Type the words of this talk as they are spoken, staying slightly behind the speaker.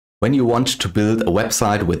When you want to build a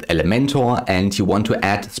website with Elementor and you want to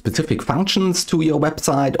add specific functions to your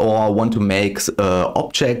website or want to make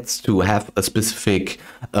objects to have a specific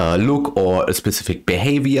look or a specific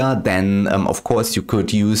behavior, then of course you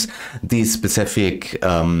could use the specific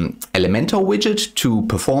Elementor widget to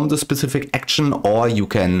perform the specific action, or you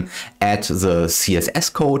can add the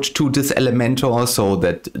CSS code to this Elementor so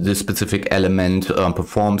that this specific element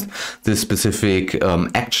performs this specific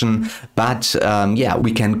action. But yeah,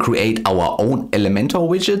 we can create our own Elementor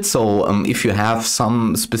widget. So if you have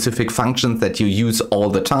some specific functions that you use all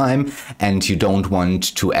the time and you don't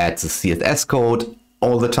want to add the CSS code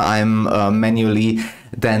all the time manually,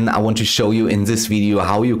 then I want to show you in this video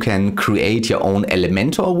how you can create your own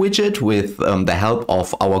Elementor widget with the help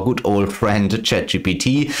of our good old friend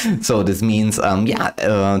ChatGPT. So this means,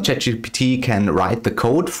 ChatGPT can write the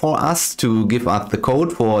code for us to give us the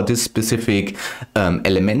code for this specific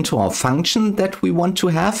Elementor function that we want to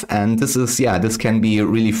have. And this is, this can be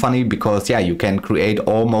really funny because, you can create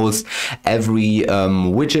almost every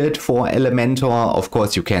widget for Elementor. Of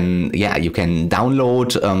course, you can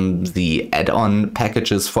download the add-on package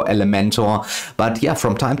for Elementor, but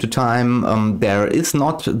from time to time there is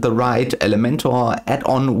not the right Elementor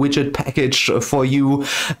add-on widget package for you.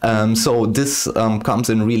 So this comes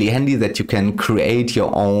in really handy that you can create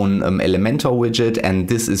your own Elementor widget, and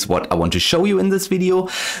this is what I want to show you in this video.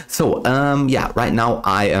 So right now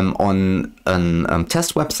I am on a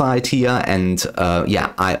test website here, and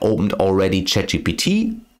I opened already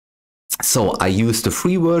ChatGPT. So I use the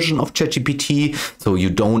free version of ChatGPT, so you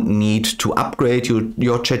don't need to upgrade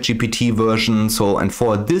your ChatGPT version. So, and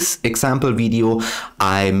for this example video,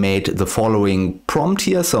 I made the following prompt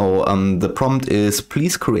here. So the prompt is,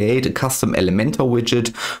 please create a custom Elementor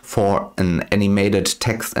widget for an animated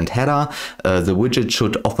text and header. The widget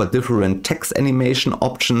should offer different text animation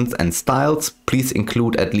options and styles. Please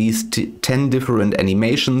include at least 10 different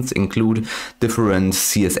animations, include different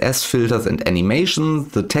CSS filters and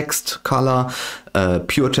animations, the text color,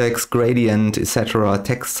 pure text, gradient, etc.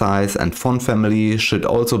 Text size and font family should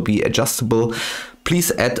also be adjustable.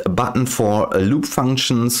 Please add a button for a loop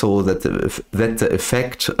function so that the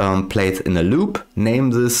effect plays in a loop.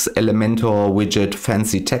 Name this Elementor widget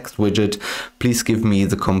fancy text widget. Please give me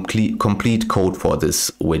the complete code for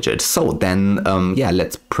this widget. So then,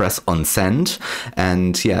 let's press on send,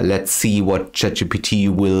 and let's see what ChatGPT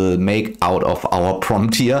will make out of our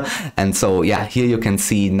prompt here. And so here you can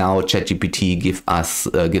see now ChatGPT gives us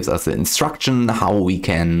the instruction how we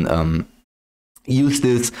can use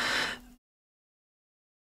this.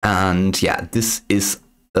 And this is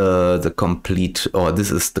the complete, or this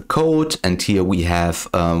is the code, and here we have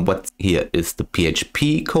here is the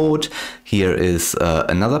PHP code. Here is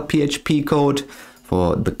another PHP code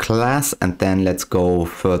for the class, and then let's go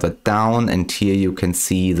further down, and here you can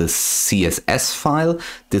see the CSS file.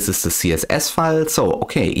 This is the CSS file. So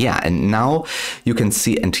okay, and now you can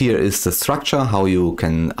see, and here is the structure, how you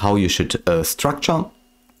should structure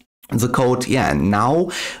the code. Now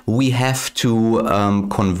we have to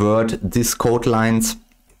convert these code lines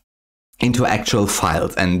into actual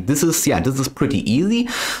files, and this is pretty easy.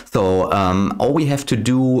 So all we have to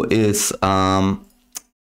do is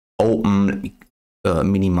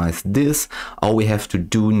minimize this. All we have to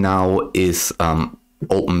do now is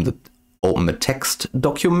open the text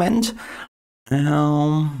document.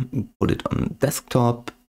 Put it on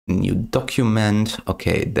desktop, new document.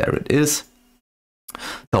 Okay, there it is.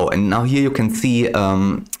 So, and now here you can see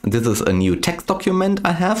this is a new text document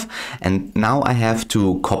I have, and now I have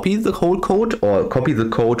to copy the whole code, or copy the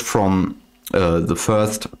code from the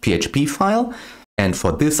first PHP file. And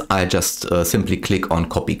for this, I just simply click on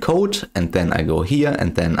copy code, and then I go here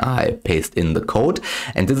and then I paste in the code.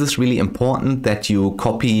 And this is really important that you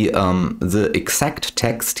copy the exact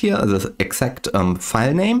text here, the exact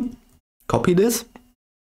file name. Copy this,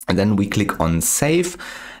 and then we click on save.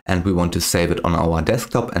 And we want to save it on our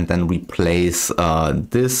desktop, and then replace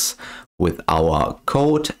this with our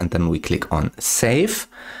code, and then we click on save.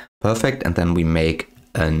 Perfect. And then we make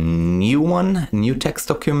a new text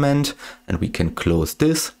document, and we can close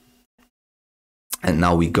this. And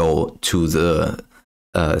now we go to the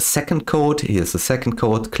second code. Here's the second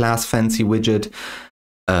code, class fancy widget.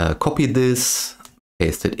 Copy this,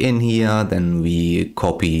 paste it in here, then we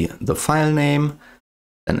copy the file name,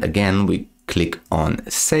 and again we click on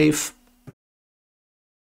save,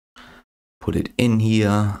 put it in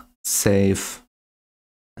here, save,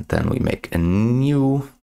 and then we make a new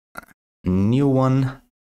one.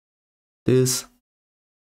 This.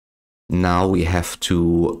 Now we have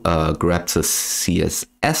to grab the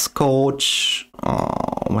CSS code.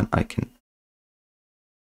 When I can,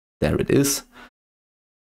 there it is.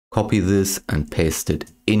 copy this and paste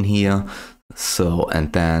it in here. So,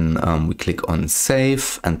 and then we click on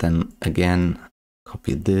save, and then again,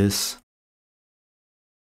 copy this.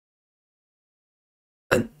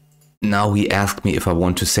 Now he asked me if I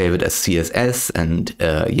want to save it as CSS, and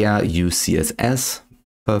yeah, use CSS.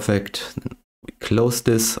 Perfect. We close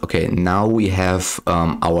this. Okay, now we have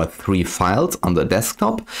our 3 files on the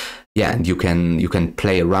desktop. Yeah, and you can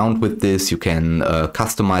play around with this. You can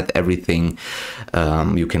customize everything.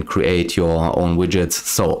 You can create your own widgets.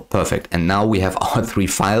 So perfect. And now we have our 3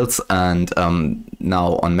 files. And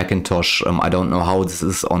now on Macintosh, I don't know how this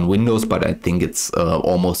is on Windows, but I think it's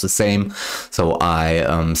almost the same. So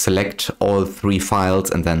I select all 3 files,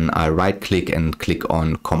 and then I right click and click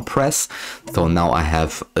on compress. So now I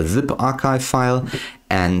have a zip archive file.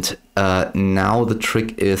 And now the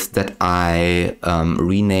trick is that I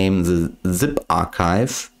rename the zip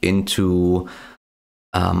archive into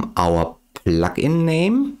our plugin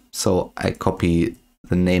name. So I copy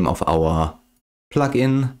the name of our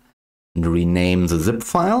plugin and rename the zip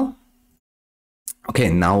file. Okay,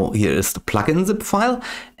 now here is the plugin zip file.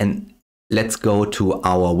 And let's go to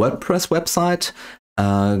our WordPress website.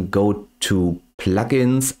 Go to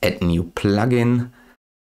plugins, add new plugin.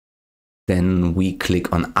 Then we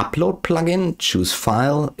click on upload plugin, choose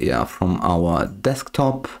file, yeah, from our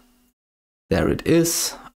desktop. There it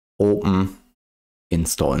is. Open,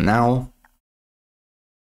 install now.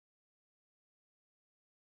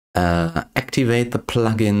 Activate the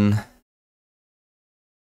plugin.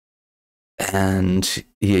 And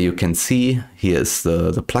here you can see, here's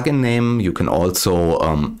the plugin name. You can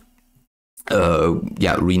also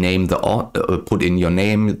yeah, rename the put in your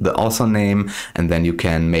name, the author name, and then you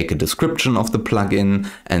can make a description of the plugin,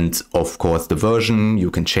 and of course the version.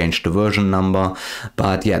 You can change the version number.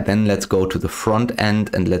 But yeah, then let's go to the front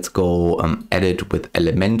end and let's go edit with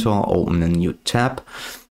Elementor. Open a new tab,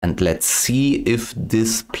 and let's see if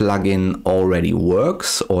this plugin already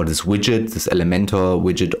works, or this widget, this Elementor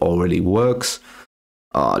widget already works.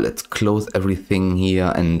 Let's close everything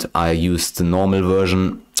here, and I use the normal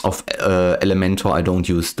version of Elementor. I don't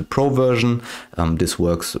use the Pro version. This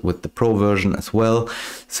works with the Pro version as well.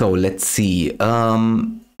 So let's see.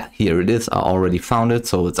 Here it is. I already found it.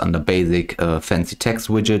 So it's under basic fancy text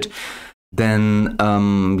widget. Then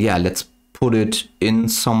yeah, let's put it in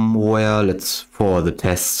somewhere. For the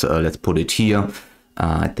test, let's put it here.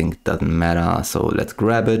 I think it doesn't matter. So let's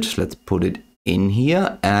grab it. Let's put it in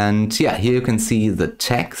here. And yeah, here you can see the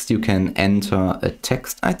text. You can enter a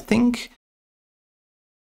text, I think.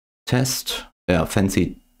 Test, yeah,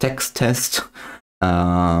 fancy text test.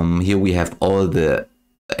 Here we have all the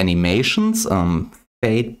animations,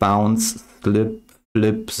 fade, bounce,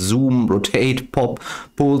 flip, zoom, rotate, pop,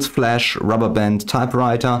 pulse, flash, rubber band,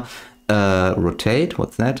 typewriter, rotate,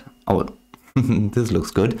 what's that? Oh, this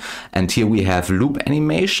looks good. And here we have loop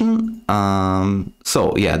animation.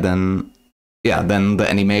 So yeah, then the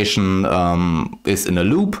animation is in a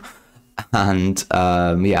loop. And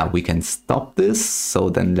yeah, we can stop this. So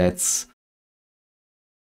then let's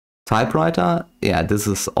typewriter. Yeah, this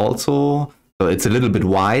is also, so it's a little bit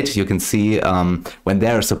wide. You can see when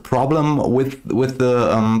there is a problem with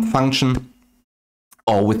the function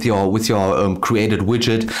or with your created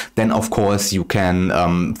widget, then of course you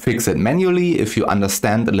can fix it manually. If you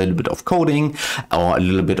understand a little bit of coding or a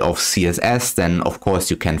little bit of CSS, then of course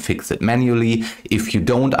you can fix it manually. If you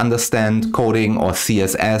don't understand coding or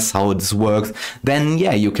CSS, how this works, then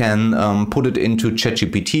yeah, you can put it into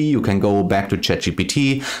ChatGPT. You can go back to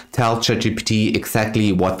ChatGPT, tell ChatGPT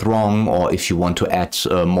exactly what's wrong, or if you want to add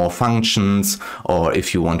more functions, or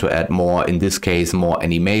if you want to add more, in this case, more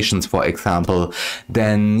animations, for example.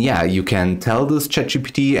 Then yeah, you can tell this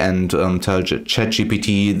ChatGPT and tell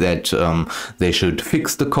ChatGPT that they should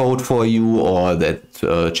fix the code for you, or that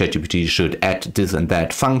ChatGPT should add this and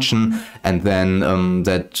that function, and then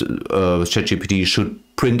that ChatGPT should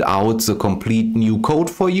print out the complete new code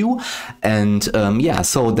for you. And yeah,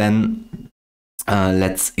 so then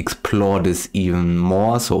let's explore this even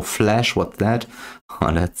more. So Flash, what's that? Oh,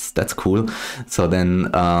 that's cool. So then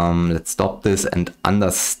let's stop this, and under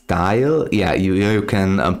style, yeah, you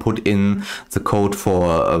can put in the code for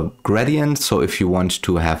a gradient. So if you want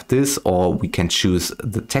to have this, or we can choose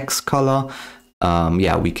the text color.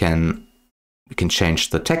 Yeah, we can change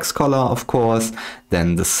the text color, of course,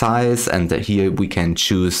 then the size, and here we can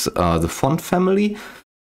choose the font family.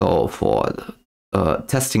 So for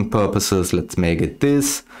testing purposes, let's make it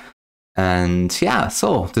this. And yeah,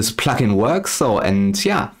 so this plugin works. So, and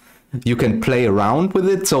yeah, you can play around with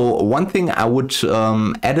it. So one thing I would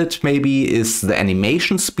edit maybe is the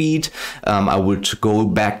animation speed. I would go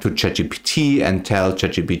back to ChatGPT and tell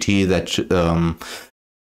ChatGPT that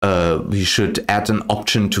we should add an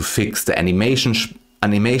option to fix the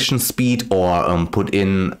animation speed, or put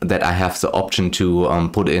in that I have the option to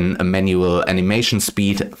put in a manual animation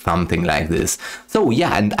speed, something like this. So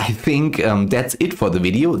yeah, and I think that's it for the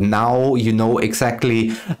video. Now you know exactly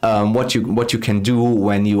what you can do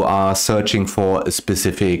when you are searching for a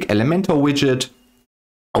specific Elementor widget,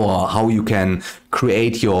 or how you can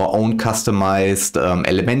create your own customized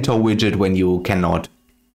Elementor widget when you cannot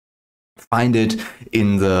find it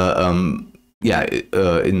in the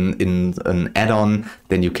in an add-on.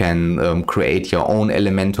 Then you can create your own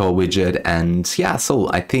Elementor widget. And yeah, so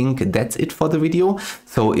I think that's it for the video.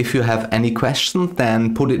 So if you have any questions,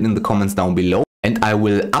 then put it in the comments down below, and I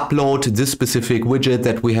will upload this specific widget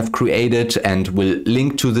that we have created, and will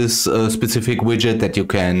link to this specific widget that you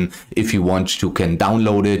can, if you want to, can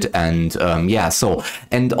download it. And yeah, so,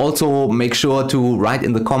 and also make sure to write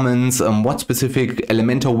in the comments what specific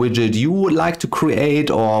Elementor widget you would like to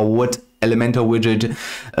create, or what Elementor widget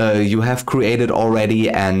you have created already.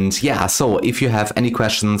 And yeah, so if you have any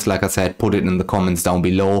questions, like I said, put it in the comments down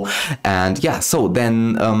below. And yeah, so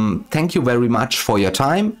then thank you very much for your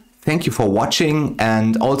time. Thank you for watching,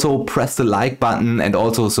 and also press the like button, and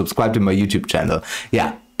also subscribe to my YouTube channel.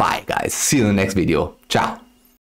 Yeah, bye guys. See you in the next video. Ciao.